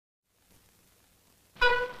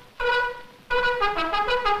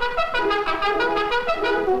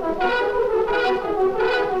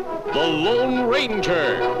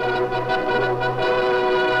Ranger.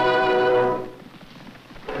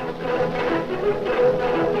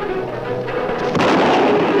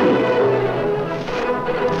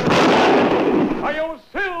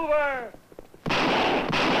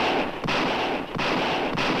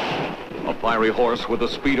 A fiery horse with the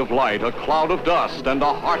speed of light, a cloud of dust, and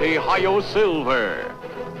a hearty Hi-Yo Silver.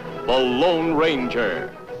 The Lone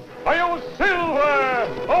Ranger. Hi-Yo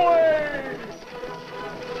Silver! Away!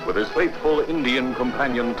 With his faithful Indian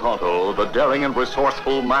companion Tonto, the daring and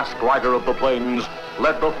resourceful masked rider of the plains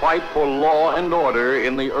led the fight for law and order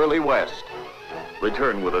in the early West.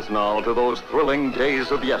 Return with us now to those thrilling days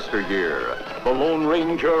of yesteryear. The Lone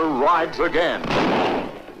Ranger rides again.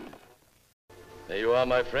 There you are,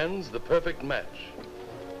 my friends, the perfect match.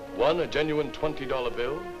 One, a genuine $20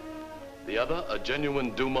 bill. The other, a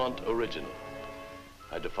genuine Dumont original.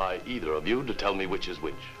 I defy either of you to tell me which is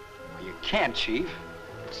which. Well, you can't, Chief.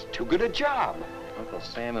 It's too good a job. Uncle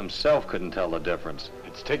Sam himself couldn't tell the difference.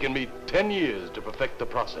 It's taken me 10 years to perfect the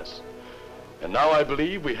process. And now I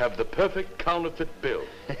believe we have the perfect counterfeit bill.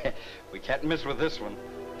 We can't miss with this one.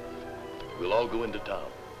 We'll all go into town.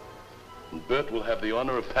 And Bert will have the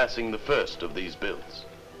honor of passing the first of these bills.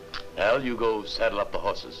 Al, you go saddle up the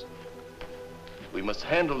horses. We must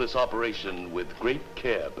handle this operation with great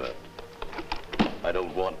care, Bert. I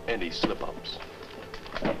don't want any slip-ups.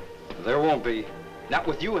 There won't be. Not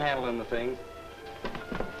with you handling the thing.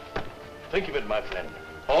 Think of it, my friend.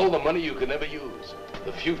 All the money you can ever use.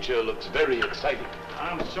 The future looks very exciting.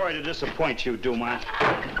 I'm sorry to disappoint you, Dumont.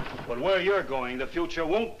 But where you're going, the future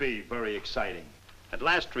won't be very exciting. At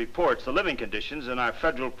last reports, the living conditions in our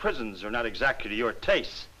federal prisons are not exactly to your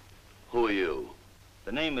taste. Who are you?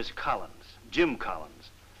 The name is Collins, Jim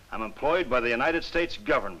Collins. I'm employed by the United States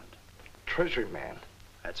government. Treasury man.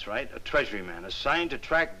 That's right, a treasury man assigned to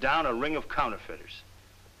track down a ring of counterfeiters.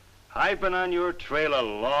 I've been on your trail a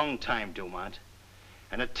long time, Dumont,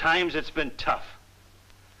 and at times it's been tough.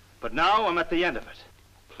 But now I'm at the end of it.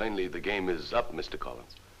 Plainly, the game is up, Mr.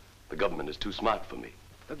 Collins. The government is too smart for me.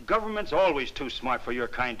 The government's always too smart for your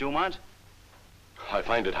kind, Dumont. I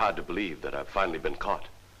find it hard to believe that I've finally been caught.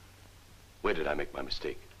 Where did I make my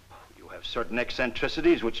mistake? You have certain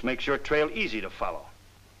eccentricities which makes your trail easy to follow.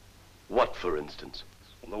 What, for instance?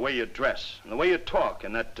 Well, the way you dress, and the way you talk,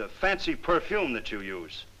 and that fancy perfume that you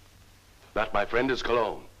use. That, my friend, is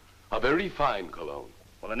cologne. A very fine cologne.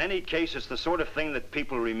 Well, in any case, it's the sort of thing that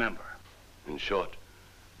people remember. In short,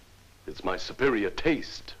 it's my superior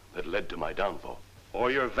taste that led to my downfall.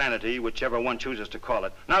 Or your vanity, whichever one chooses to call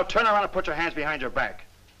it. Now turn around and put your hands behind your back.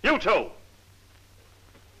 You too!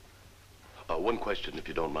 One question, if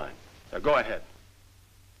you don't mind. Go ahead.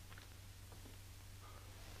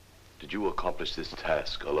 Did you accomplish this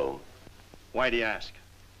task alone? Why do you ask?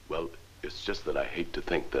 Well, it's just that I hate to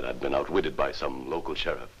think that I'd been outwitted by some local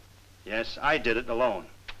sheriff. Yes, I did it alone.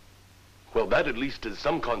 Well, that at least is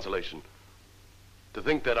some consolation. To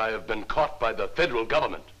think that I have been caught by the federal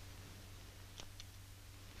government.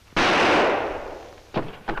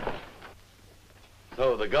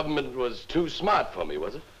 So the government was too smart for me,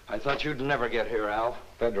 was it? I thought you'd never get here, Al.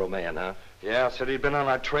 Federal man, huh? Yeah, said he'd been on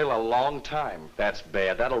our trail a long time. That's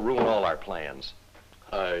bad. That'll ruin all our plans.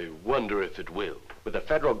 I wonder if it will. With the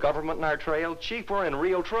federal government in our trail, Chief, we're in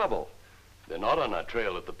real trouble. They're not on our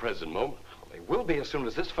trail at the present moment. Well, they will be as soon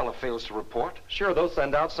as this fella fails to report. Sure, they'll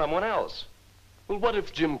send out someone else. Well, what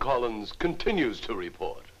if Jim Collins continues to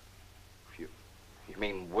report? You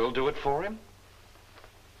mean we'll do it for him?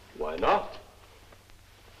 Why not?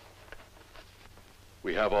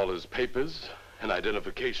 We have all his papers and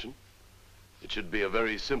identification. It should be a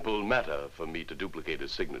very simple matter for me to duplicate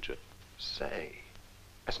his signature. Say,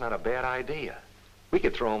 that's not a bad idea. We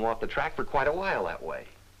could throw him off the track for quite a while that way.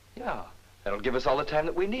 Yeah, that'll give us all the time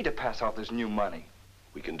that we need to pass out this new money.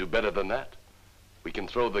 We can do better than that. We can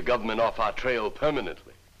throw the government off our trail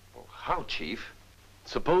permanently. Well, how, Chief?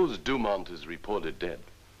 Suppose Dumont is reported dead,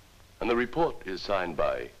 and the report is signed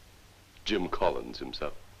by Jim Collins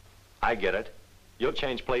himself. I get it. You'll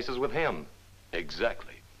change places with him.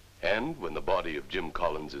 Exactly. And when the body of Jim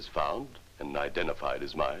Collins is found and identified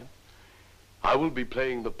as mine, I will be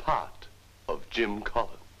playing the part of Jim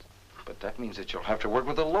Collins. But that means that you'll have to work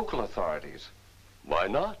with the local authorities. Why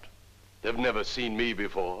not? They've never seen me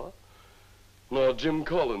before. Nor Jim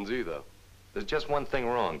Collins either. There's just one thing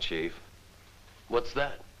wrong, Chief. What's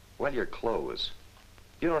that? Well, your clothes.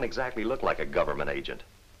 You don't exactly look like a government agent.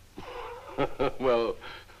 Well,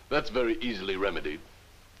 that's very easily remedied.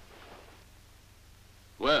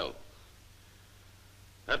 Well,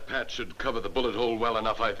 that patch should cover the bullet hole well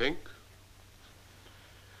enough, I think.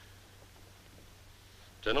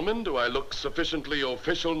 Gentlemen, do I look sufficiently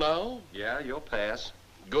official now? Yeah, you'll pass.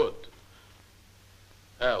 Good.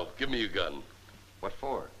 Al, give me your gun. What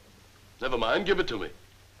for? Never mind, give it to me.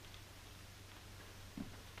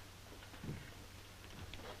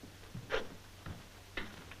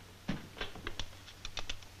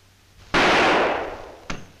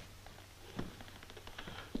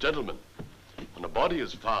 Gentlemen, when a body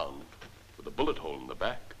is found with a bullet hole in the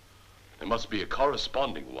back, there must be a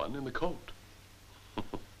corresponding one in the coat.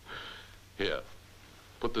 Here,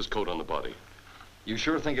 put this coat on the body. You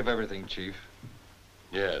sure think of everything, Chief.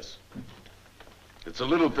 Yes. It's the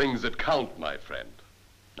little things that count, my friend.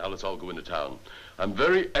 Now let's all go into town. I'm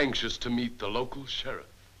very anxious to meet the local sheriff.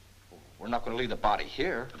 We're not going to leave the body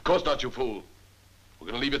here. Of course not, you fool. We're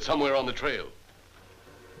going to leave it somewhere on the trail.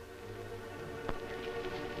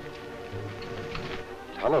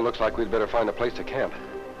 Tonto, looks like we'd better find a place to camp.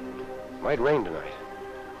 Might rain tonight.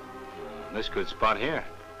 This good spot here.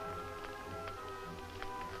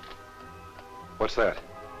 What's that?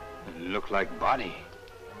 Look like body.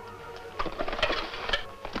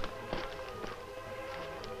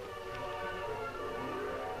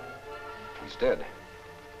 He's dead.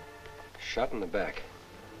 Shot in the back.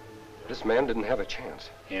 This man didn't have a chance.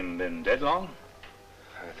 Him been dead long?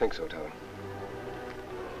 I think so, Tonto.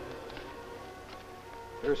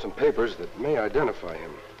 There's some papers that may identify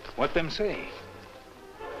him. What them say?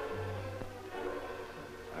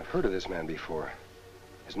 I've heard of this man before.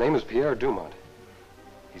 His name is Pierre Dumont.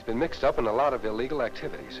 He's been mixed up in a lot of illegal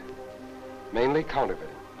activities, mainly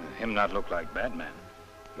counterfeiting. Him not look like bad man.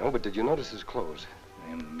 No, but did you notice his clothes?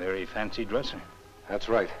 Him very fancy dresser. That's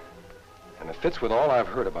right. And it fits with all I've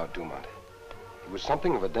heard about Dumont. He was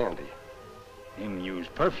something of a dandy. Him use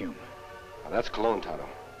perfume. Now, that's cologne, Tonto.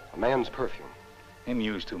 A man's perfume. Him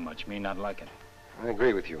use too much, me not like it. I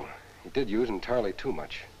agree with you. He did use entirely too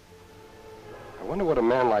much. I wonder what a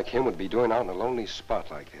man like him would be doing out in a lonely spot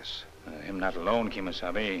like this. Him not alone, Kemo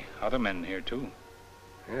Sabe. Other men here, too.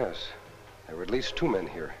 Yes. There were at least 2 men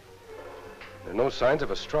here. There are no signs of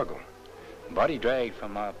a struggle. Body dragged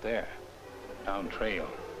from out there. Down trail.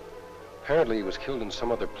 Apparently he was killed in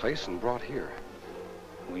some other place and brought here.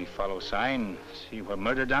 We follow sign, see what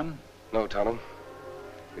murder done? No, Tonto.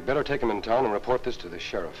 We'd better take him in town and report this to the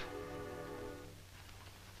sheriff.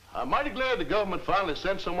 I'm mighty glad the government finally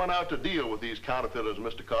sent someone out to deal with these counterfeiters,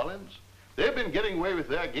 Mr. Collins. They've been getting away with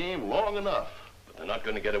their game long enough. But they're not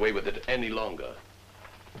going to get away with it any longer.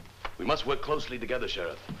 We must work closely together,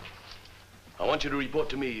 Sheriff. I want you to report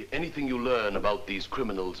to me anything you learn about these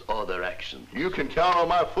criminals or their actions. You can count on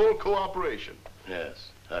my full cooperation.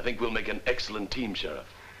 Yes, I think we'll make an excellent team, Sheriff.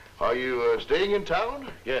 Are you staying in town?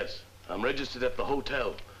 Yes, I'm registered at the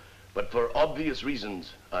hotel. But for obvious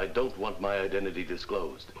reasons, I don't want my identity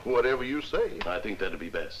disclosed. Whatever you say. I think that'd be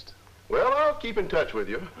best. Well, I'll keep in touch with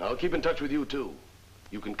you. I'll keep in touch with you, too.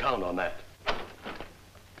 You can count on that.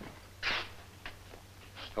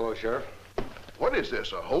 Hello, Sheriff. What is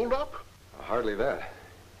this, a holdup? Hardly that.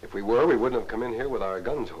 If we were, we wouldn't have come in here with our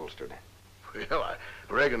guns holstered. Well, I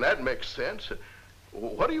reckon that makes sense.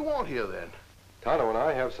 What do you want here, then? Tonto and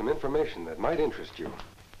I have some information that might interest you.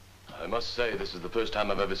 I must say, this is the first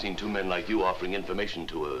time I've ever seen 2 men like you offering information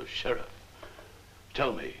to a sheriff.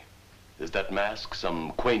 Tell me, is that mask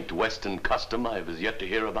some quaint Western custom I have as yet to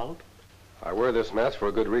hear about? I wear this mask for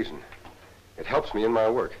a good reason. It helps me in my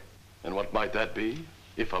work. And what might that be,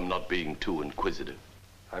 if I'm not being too inquisitive?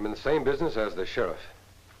 I'm in the same business as the sheriff,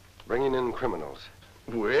 bringing in criminals.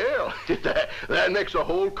 Well, that makes a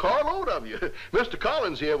whole carload of you. Mr.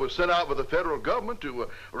 Collins here was sent out by the federal government to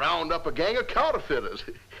round up a gang of counterfeiters.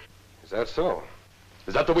 Is that so?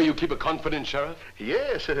 Is that the way you keep a confidence, Sheriff?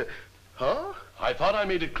 Yes. Huh? I thought I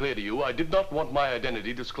made it clear to you I did not want my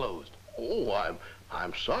identity disclosed. Oh,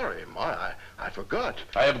 I'm sorry. I forgot.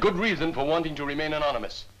 I have good reason for wanting to remain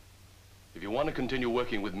anonymous. If you want to continue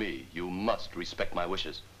working with me, you must respect my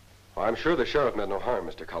wishes. Well, I'm sure the sheriff meant no harm,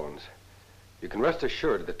 Mr. Collins. You can rest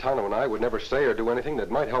assured that Tonto and I would never say or do anything that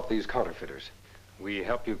might help these counterfeiters. We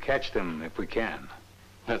help you catch them if we can.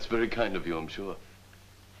 That's very kind of you, I'm sure.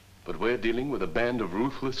 But we're dealing with a band of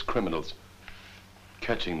ruthless criminals.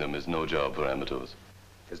 Catching them is no job for amateurs.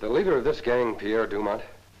 Is the leader of this gang Pierre Dumont?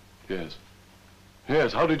 Yes.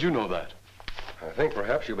 Yes, how did you know that? I think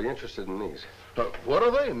perhaps you'll be interested in these. What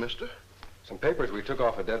are they, mister? Some papers we took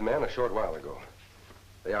off a dead man a short while ago.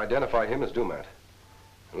 They identify him as Dumont.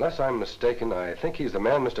 Unless I'm mistaken, I think he's the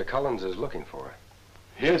man Mr. Collins is looking for.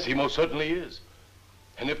 Yes, he most certainly is.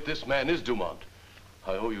 And if this man is Dumont,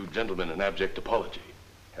 I owe you gentlemen an abject apology.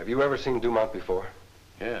 Have you ever seen Dumont before?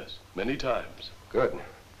 Yes, many times. Good.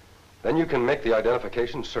 Then you can make the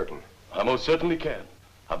identification certain. I most certainly can.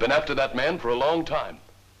 I've been after that man for a long time.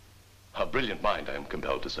 A brilliant mind, I am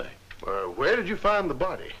compelled to say. Where did you find the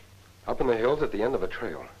body? Up in the hills at the end of a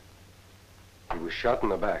trail. He was shot in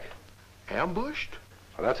the back. Ambushed?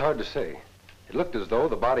 Well, that's hard to say. It looked as though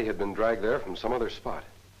the body had been dragged there from some other spot.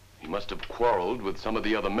 He must have quarreled with some of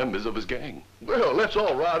the other members of his gang. Well, let's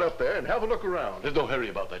all ride up there and have a look around. There's no hurry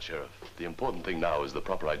about that, Sheriff. The important thing now is the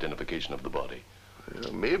proper identification of the body.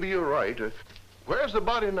 Maybe you're right. Where's the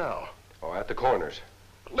body now? Oh, at the coroner's.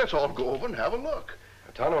 Let's all go over and have a look.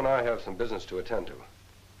 Tonto and I have some business to attend to.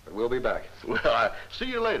 But we'll be back. Well, I see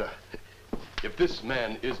you later. If this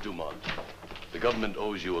man is Dumont, the government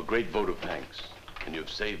owes you a great vote of thanks. And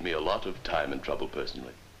you've saved me a lot of time and trouble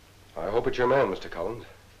personally. I hope it's your man, Mr. Collins.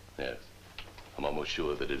 Yes. I'm almost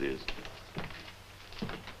sure that it is.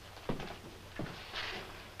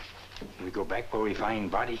 We go back where we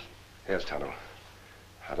find body? Yes, Tonto.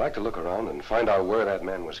 I'd like to look around and find out where that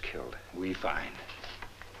man was killed. We find.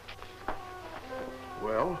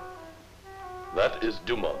 Well? That is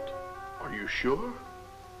Dumont. Are you sure?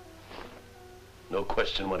 No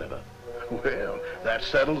question whatever. Well, that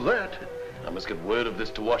settles that. I must get word of this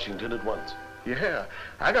to Washington at once. Yeah,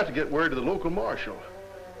 I got to get word to the local marshal.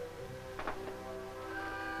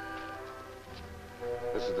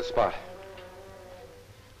 This is the spot.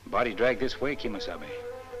 Body dragged this way, Kemo Sabe.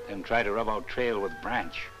 Then try to rub out trail with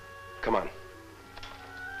branch. Come on.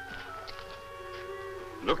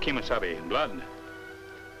 Look, Kemo Sabe, blood.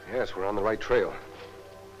 Yes, we're on the right trail.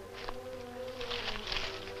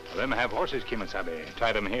 Them have horses, Kemo Sabe.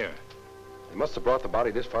 Tie them here. They must have brought the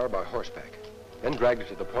body this far by horseback, then dragged it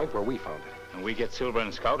to the point where we found it. And we get Silver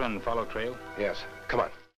and Scout and follow trail? Yes. Come on.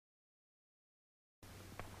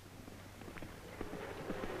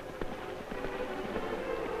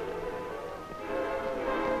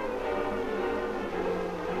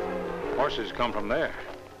 Horses come from there.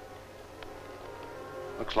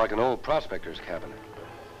 Looks like an old prospector's cabin.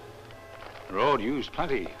 Road used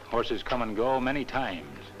plenty. Horses come and go many times.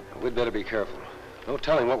 We'd better be careful. No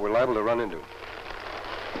telling what we're liable to run into.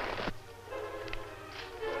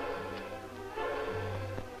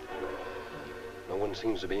 No one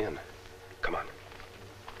seems to be in. Come on.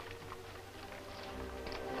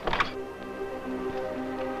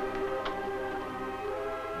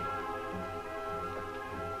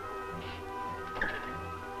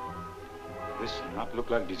 This does not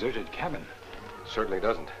look like deserted cabin. Certainly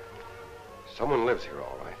doesn't. Someone lives here,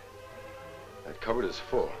 all right. That cupboard is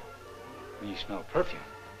full. We smell perfume.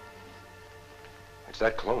 It's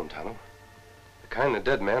that cologne, Tonto. The kind the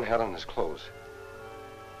dead man had on his clothes.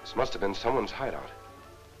 This must have been someone's hideout.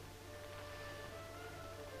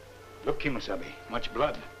 Look, Kemo Sabe, much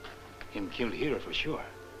blood. Him killed here for sure.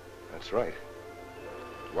 That's right.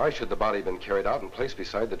 Why should the body have been carried out and placed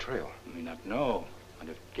beside the trail? We not know. And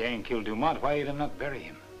if gang killed Dumont, why them not bury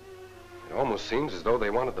him? It almost seems as though they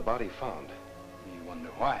wanted the body found. You wonder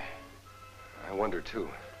why. I wonder, too.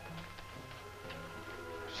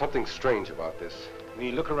 Something strange about this.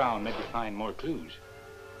 We look around, maybe find more clues.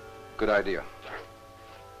 Good idea.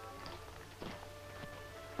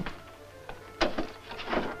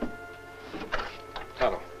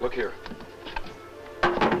 Tonto, look here.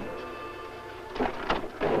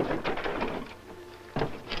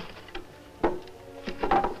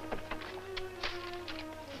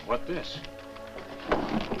 What this?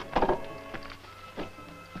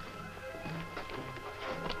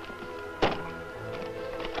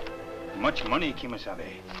 Much money, Kemo Sabe.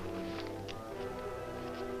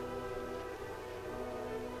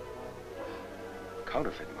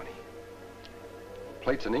 Counterfeit money.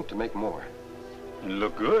 Plates and ink to make more. And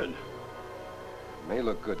look good. It may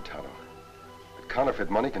look good, Tonto. But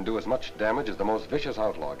counterfeit money can do as much damage as the most vicious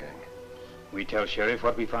outlaw gang. We tell Sheriff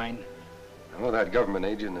what we find? I know that government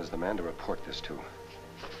agent is the man to report this to.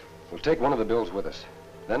 We'll take one of the bills with us,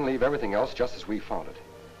 then leave everything else just as we found it.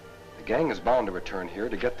 The gang is bound to return here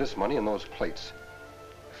to get this money and those plates.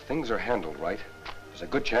 If things are handled right, there's a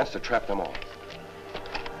good chance to trap them all.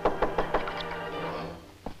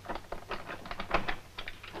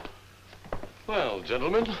 Well,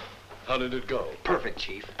 gentlemen, how did it go? Perfect,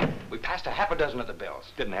 Chief. We passed a half a dozen of the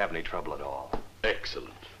bills. Didn't have any trouble at all.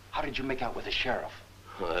 Excellent. How did you make out with the sheriff?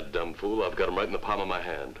 Well, that dumb fool, I've got him right in the palm of my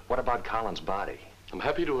hand. What about Collins' body? I'm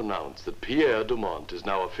happy to announce that Pierre Dumont is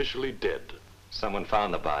now officially dead. Someone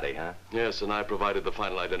found the body, huh? Yes, and I provided the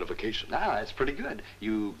final identification. Ah, that's pretty good.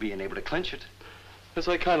 You being able to clinch it. Yes,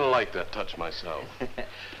 I kind of like that touch myself.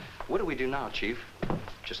 What do we do now, Chief?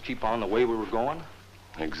 Just keep on the way we were going?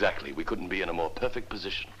 Exactly. We couldn't be in a more perfect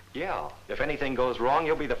position. Yeah. If anything goes wrong,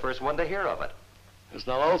 you'll be the first one to hear of it. This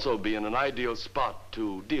will also be in an ideal spot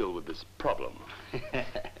to deal with this problem.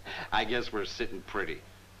 I guess we're sitting pretty.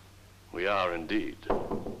 We are indeed.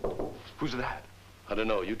 Who's that? I don't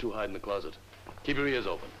know. You two hide in the closet. Keep your ears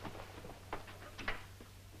open.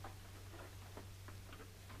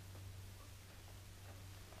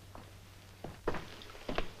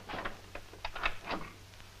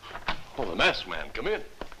 Oh, the masked man. Come in.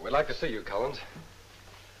 We'd like to see you, Collins.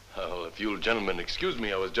 Well, if you'll gentlemen excuse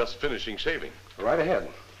me, I was just finishing shaving. Right ahead.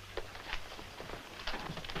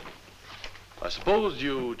 I suppose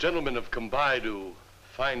you gentlemen have come by to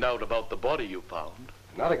find out about the body you found.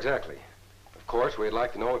 Not exactly. Of course, we'd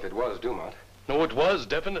like to know if it was Dumont. No, it was,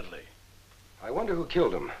 definitely. I wonder who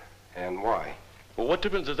killed him and why. Well, what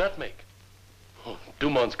difference does that make? Oh,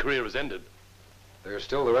 Dumont's career is ended. There's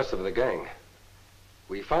still the rest of the gang.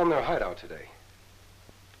 We found their hideout today.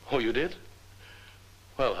 Oh, you did?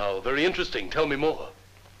 Well, how very interesting. Tell me more.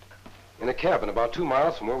 In a cabin about 2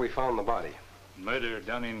 miles from where we found the body. Murder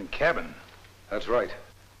done in cabin. That's right.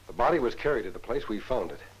 The body was carried to the place we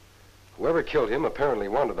found it. Whoever killed him apparently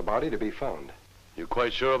wanted the body to be found. You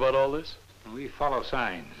quite sure about all this? We follow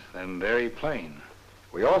signs. Them very plain.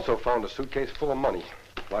 We also found a suitcase full of money,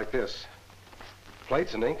 like this.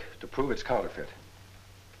 Plates and ink to prove it's counterfeit.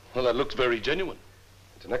 Well, that looks very genuine.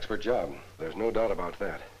 It's an expert job. There's no doubt about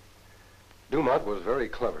that. Dumont was very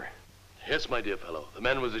clever. Yes, my dear fellow. The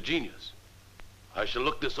man was a genius. I shall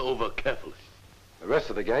look this over carefully. The rest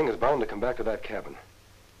of the gang is bound to come back to that cabin.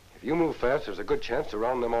 If you move fast, there's a good chance to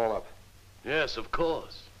round them all up. Yes, of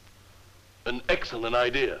course. An excellent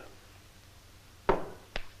idea.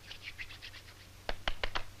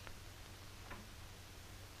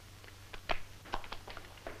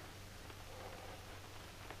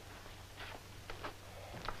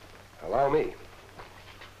 Allow me.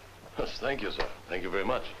 Yes, thank you, sir. Thank you very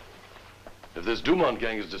much. If this Dumont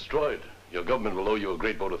gang is destroyed, your government will owe you a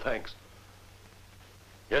great vote of thanks.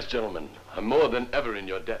 Yes, gentlemen, I'm more than ever in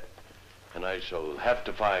your debt, and I shall have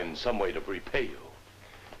to find some way to repay you.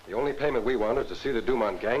 The only payment we want is to see the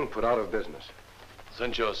Dumont gang put out of business.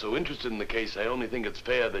 Since you're so interested in the case, I only think it's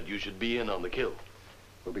fair that you should be in on the kill.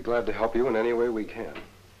 We'll be glad to help you in any way we can.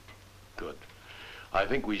 Good. I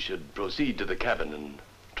think we should proceed to the cabin and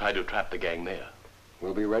try to trap the gang there.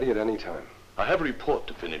 We'll be ready at any time. I have a report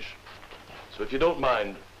to finish, so if you don't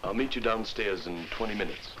mind, I'll meet you downstairs in 20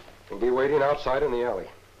 minutes. We'll be waiting outside in the alley.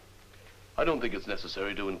 I don't think it's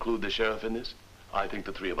necessary to include the sheriff in this. I think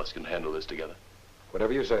the three of us can handle this together.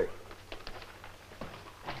 Whatever you say.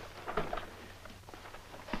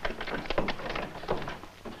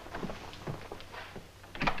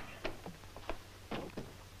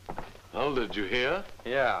 Well, did you hear?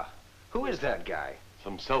 Yeah. Who is that guy?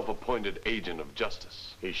 Some self-appointed agent of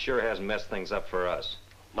justice. He sure has messed things up for us.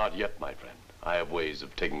 Not yet, my friend. I have ways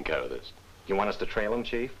of taking care of this. You want us to trail him,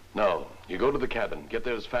 Chief? No. You go to the cabin. Get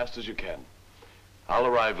there as fast as you can. I'll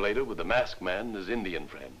arrive later with the masked man and his Indian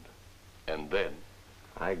friend. And then...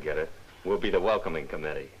 I get it. We'll be the welcoming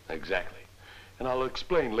committee. Exactly. And I'll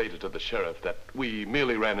explain later to the sheriff that we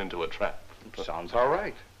merely ran into a trap. Sounds all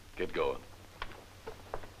right. Get going.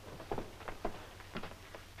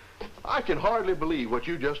 I can hardly believe what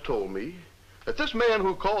you just told me, that this man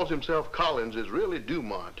who calls himself Collins is really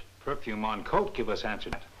Dumont. Perfume on coat give us answer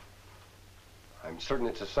that. I'm certain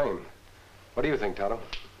it's the same. What do you think, Tonto?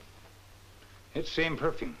 It's same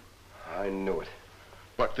perfume. I knew it.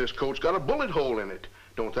 But this coat's got a bullet hole in it.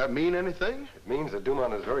 Don't that mean anything? It means that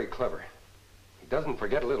Dumont is very clever. He doesn't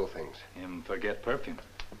forget little things. Him forget perfume.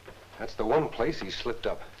 That's the one place he slipped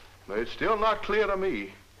up. But it's still not clear to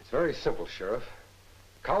me. It's very simple, Sheriff.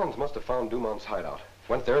 Collins must have found Dumont's hideout.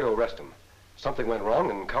 Went there to arrest him. Something went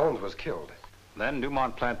wrong and Collins was killed. Then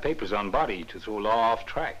Dumont plant papers on body to throw law off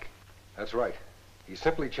track. That's right. He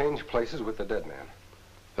simply changed places with the dead man.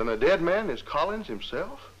 Then the dead man is Collins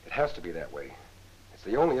himself? It has to be that way. It's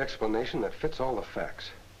the only explanation that fits all the facts.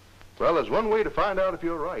 Well, there's one way to find out if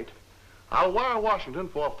you're right. I'll wire Washington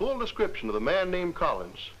for a full description of the man named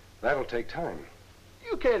Collins. That'll take time.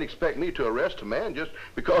 You can't expect me to arrest a man just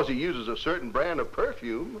because he uses a certain brand of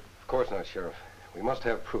perfume. Of course not, Sheriff. We must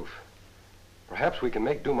have proof. Perhaps we can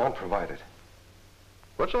make Dumont provide it.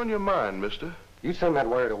 What's on your mind, mister? You send that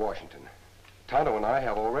wire to Washington. Tonto and I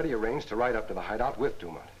have already arranged to ride up to the hideout with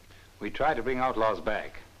Dumont. We try to bring outlaws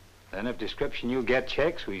back. Then if description you get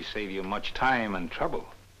checks, we save you much time and trouble.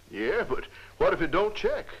 Yeah, but what if it don't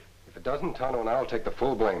check? If it doesn't, Tonto and I'll take the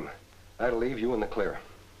full blame. That'll leave you in the clear.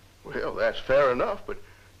 Well, that's fair enough, but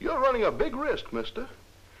you're running a big risk, mister.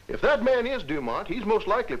 If that man is Dumont, he's most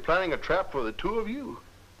likely planning a trap for the two of you.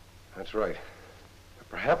 That's right. But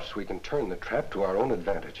perhaps we can turn the trap to our own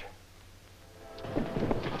advantage.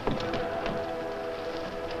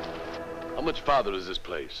 How much farther is this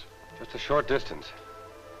place? Just a short distance.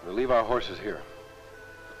 We'll leave our horses here.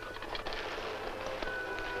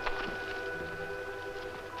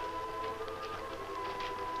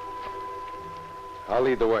 I'll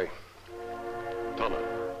lead the way. Tonto,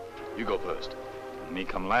 you go first. Me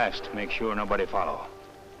come last. Make sure nobody follow.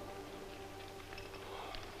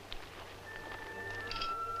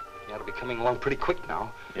 You ought to be coming along pretty quick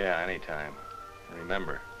now. Yeah, anytime.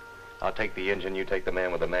 Remember, I'll take the engine, you take the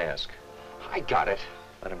man with the mask. I got it.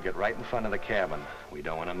 Let him get right in front of the cabin. We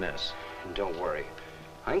don't want to miss. And don't worry.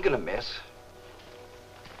 I ain't gonna miss.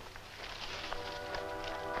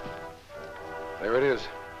 There it is.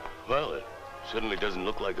 Well, it certainly doesn't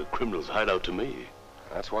look like a criminal's hideout to me.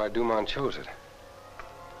 That's why Dumont chose it.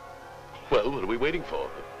 Well, what are we waiting for?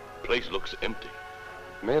 The place looks empty.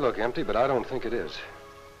 It may look empty, but I don't think it is.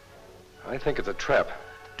 I think it's a trap,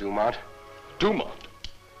 Dumont. Dumont?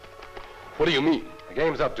 What do you mean? The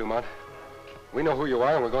game's up, Dumont. We know who you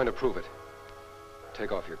are, and we're going to prove it.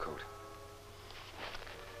 Take off your coat.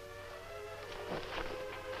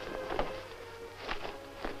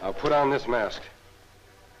 Now put on this mask.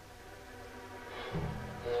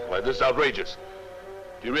 Why, this is outrageous.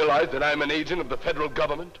 Do you realize that I'm an agent of the federal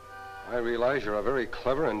government? I realize you're a very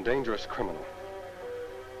clever and dangerous criminal.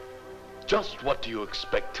 Just what do you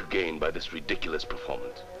expect to gain by this ridiculous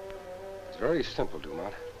performance? It's very simple,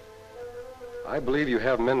 Dumont. I believe you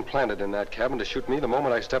have men planted in that cabin to shoot me the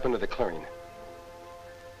moment I step into the clearing.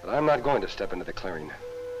 But I'm not going to step into the clearing.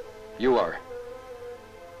 You are.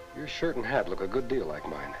 Your shirt and hat look a good deal like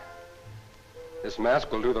mine. This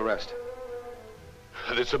mask will do the rest.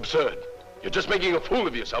 It's absurd. You're just making a fool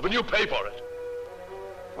of yourself, and you pay for it.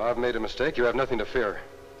 If I've made a mistake, you have nothing to fear.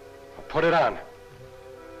 Now put it on.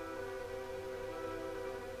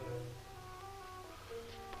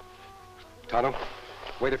 Tonto,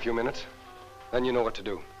 wait a few minutes. Then you know what to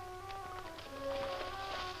do.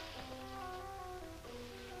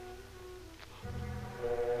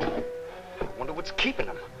 I wonder what's keeping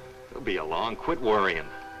him. It'll be along. Quit worrying.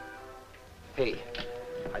 Hey,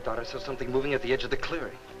 I thought I saw something moving at the edge of the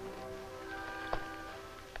clearing.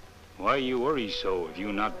 Why you worry so if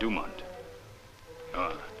you not Dumont?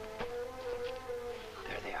 There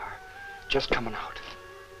they are. Just coming out.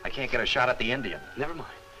 I can't get a shot at the Indian. Never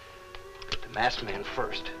mind. The masked man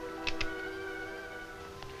first.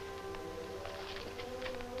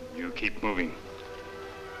 You keep moving.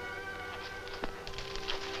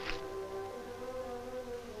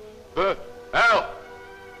 Al!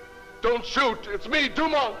 Don't shoot! It's me,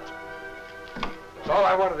 Dumont! That's all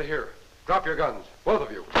I wanted to hear. Drop your guns, both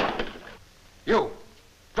of you. You,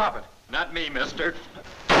 drop it. Not me, mister.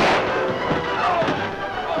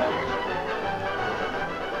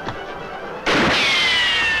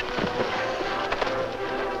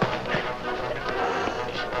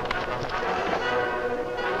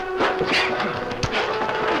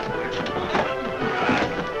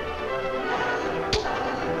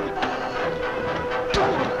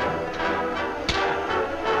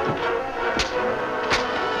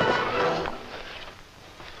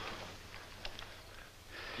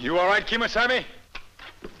 You all right, Kemo Sabe?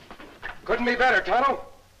 Couldn't be better, Tonto.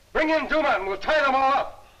 Bring in Dumont and we'll tie them all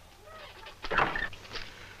up.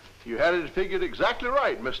 You had it figured exactly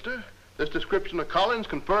right, mister. This description of Collins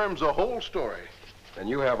confirms the whole story. And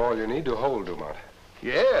you have all you need to hold Dumont.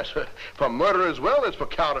 Yes, for murder as well as for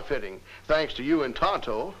counterfeiting, thanks to you and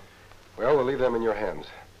Tonto. Well, we'll leave them in your hands.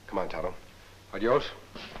 Come on, Tonto. Adios.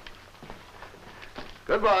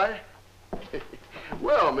 Goodbye.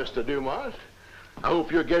 Well, Mr. Dumont, I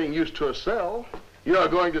hope you're getting used to a cell. You're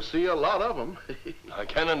going to see a lot of them. I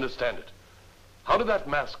can't understand it. How did that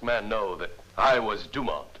masked man know that I was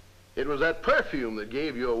Dumont? It was that perfume that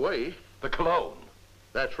gave you away. The cologne.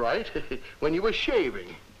 That's right, when you were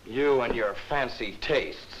shaving. You and your fancy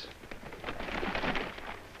tastes.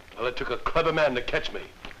 Well, it took a clever man to catch me,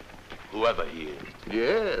 whoever he is.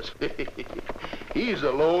 Yes, he's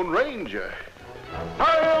a Lone Ranger.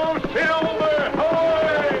 Hail Silver,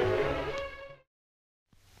 hoy!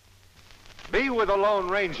 Be with the Lone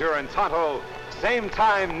Ranger and Tonto same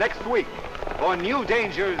time next week for new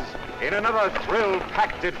dangers in another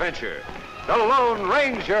thrill-packed adventure. The Lone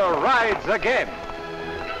Ranger rides again.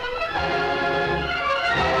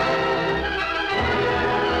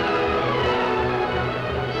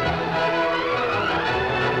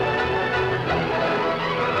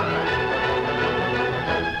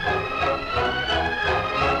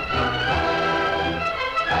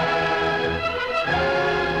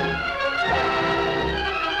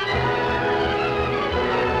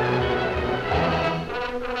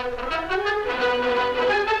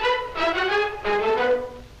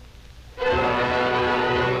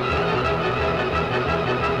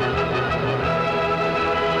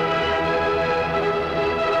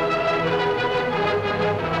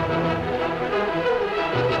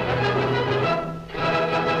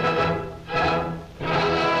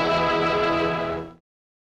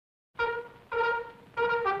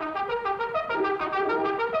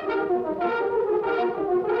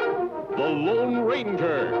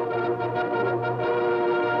 Ranger.